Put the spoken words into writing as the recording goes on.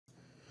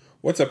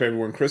What's up,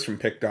 everyone? Chris from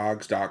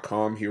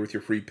Pickdawgz.com here with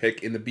your free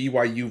pick in the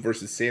BYU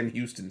versus Sam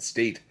Houston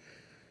State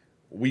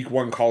Week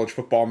 1 college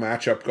football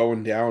matchup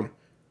going down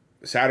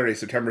Saturday,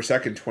 September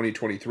 2nd,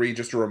 2023.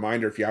 Just a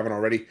reminder, if you haven't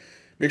already,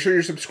 make sure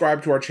you're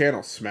subscribed to our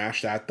channel.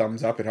 Smash that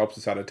thumbs up. It helps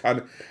us out a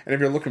ton. And if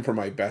you're looking for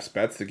my best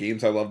bets, the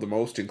games I love the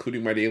most,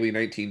 including my daily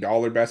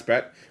 $19 best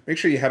bet, make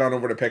sure you head on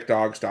over to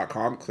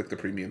Pickdawgz.com, click the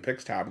Premium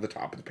Picks tab at the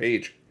top of the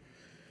page.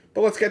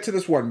 But let's get to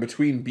this one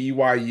between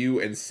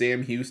BYU and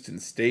Sam Houston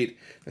State.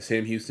 The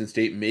Sam Houston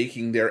State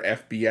making their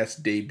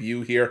FBS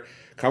debut here.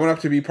 Coming up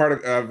to be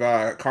part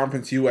of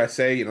Conference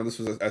USA. You know, this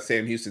was a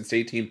Sam Houston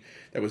State team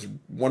that was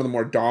one of the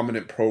more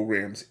dominant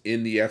programs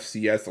in the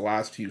FCS the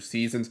last few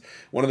seasons.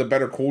 One of the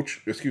better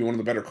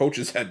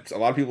coaches that a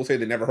lot of people say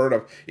they never heard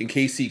of in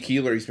Casey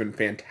Keeler. He's been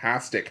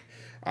fantastic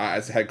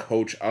as the head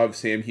coach of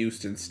Sam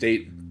Houston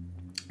State.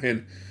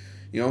 And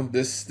you know,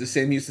 this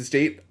Sam Houston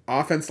State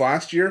offense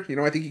last year, you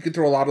know, I think you could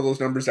throw a lot of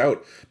those numbers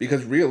out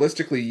because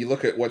realistically, you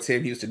look at what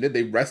Sam Houston did.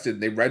 They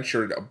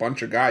redshirted a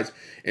bunch of guys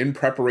in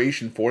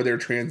preparation for their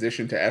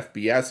transition to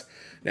FBS.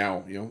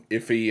 Now, you know,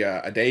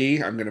 a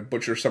day, I'm going to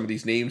butcher some of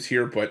these names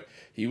here, but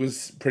he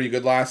was pretty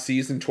good last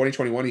season.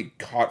 2021, he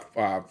caught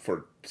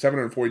for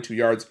 742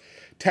 yards,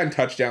 10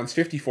 touchdowns,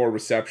 54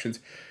 receptions.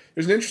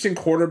 There's an interesting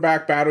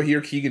quarterback battle here.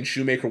 Keegan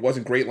Shoemaker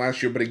wasn't great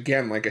last year, but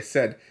again, like I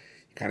said,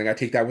 you kind of got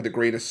to take that with a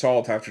grain of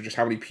salt after just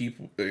how many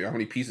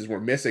pieces were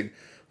missing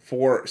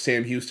for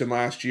Sam Houston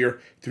last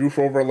year. Threw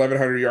for over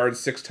 1,100 yards,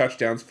 6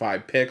 touchdowns,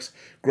 5 picks.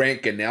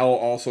 Grant Gunnell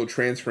also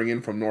transferring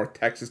in from North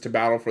Texas to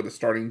battle for the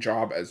starting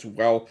job as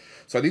well.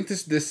 So I think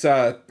this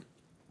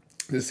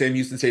Sam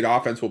Houston State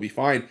offense will be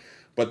fine,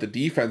 but the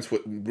defense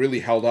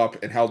really held up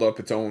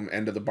its own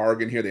end of the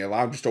bargain here. They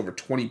allowed just over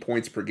 20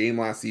 points per game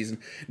last season.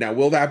 Now,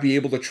 will that be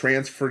able to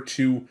transfer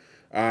to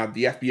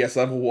the FBS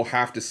level? We'll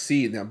have to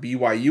see. Now,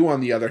 BYU, on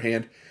the other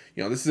hand,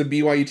 you know, this is a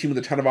BYU team with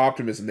a ton of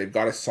optimism. They've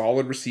got a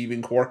solid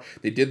receiving core.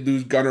 They did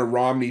lose Gunnar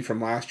Romney from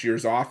last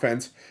year's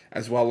offense,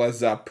 as well as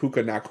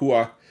Puka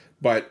Nakua,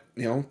 but,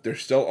 you know,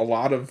 there's still a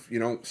lot of, you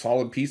know,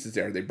 solid pieces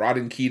there. They brought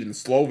in Keaton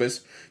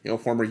Slovis, you know,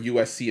 former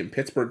USC and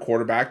Pittsburgh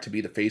quarterback, to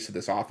be the face of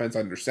this offense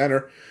under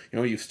center. You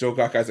know, you've still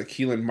got guys like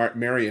Keelan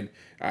Marion,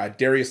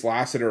 Darius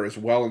Lassiter as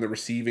well in the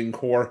receiving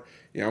core.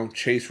 You know,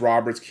 Chase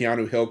Roberts,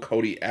 Keanu Hill,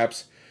 Cody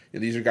Epps.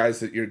 And these are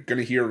guys that you're going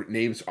to hear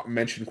names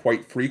mentioned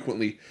quite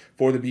frequently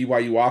for the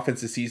BYU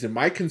offense this season.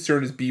 My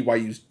concern is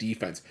BYU's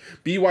defense.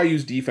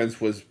 BYU's defense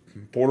was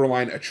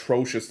borderline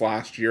atrocious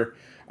last year.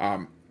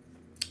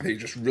 They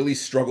just really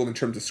struggled in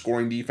terms of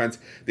scoring defense.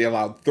 They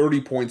allowed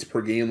 30 points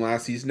per game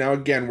last season. Now,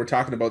 again, we're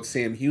talking about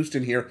Sam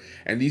Houston here,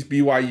 and these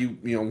BYU,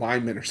 you know,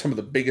 linemen are some of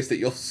the biggest that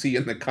you'll see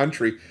in the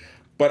country.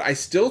 But I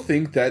still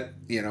think that,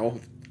 you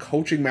know,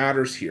 coaching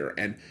matters here,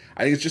 and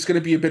I think it's just going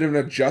to be a bit of an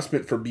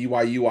adjustment for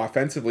BYU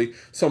offensively,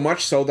 so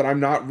much so that I'm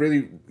not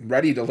really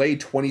ready to lay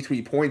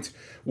 23 points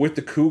with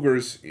the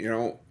Cougars, you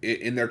know,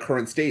 in their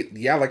current state.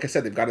 Yeah, like I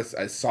said, they've got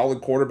a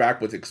solid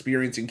quarterback with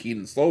experience in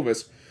Keaton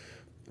Slovis,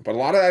 but a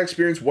lot of that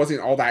experience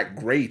wasn't all that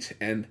great,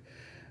 and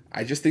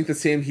I just think that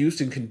Sam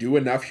Houston can do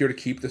enough here to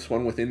keep this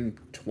one within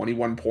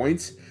 21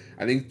 points.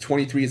 I think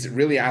 23 is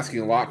really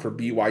asking a lot for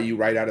BYU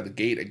right out of the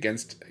gate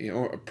against, you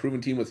know, a proven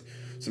team with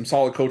some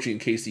solid coaching in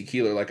Casey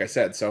Keeler, like I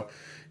said. So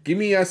give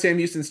me Sam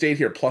Houston State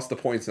here plus the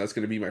points, and that's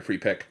going to be my free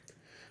pick.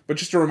 But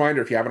just a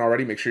reminder, if you haven't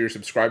already, make sure you're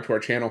subscribed to our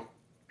channel.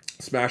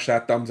 Smash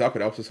that thumbs up.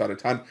 It helps us out a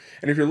ton.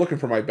 And if you're looking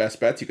for my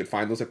best bets, you can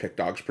find those at Pick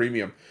Dawgz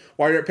Premium.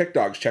 While you're at Pick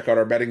Dawgz, check out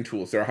our betting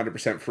tools. They're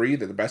 100% free.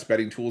 They're the best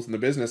betting tools in the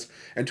business,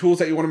 and tools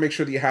that you want to make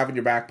sure that you have in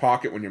your back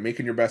pocket when you're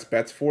making your best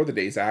bets for the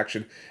day's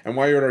action. And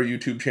while you're at our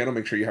YouTube channel,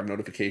 make sure you have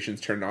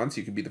notifications turned on so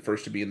you can be the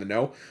first to be in the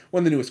know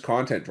when the newest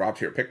content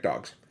drops here at Pick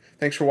Dawgz.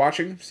 Thanks for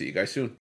watching. See you guys soon.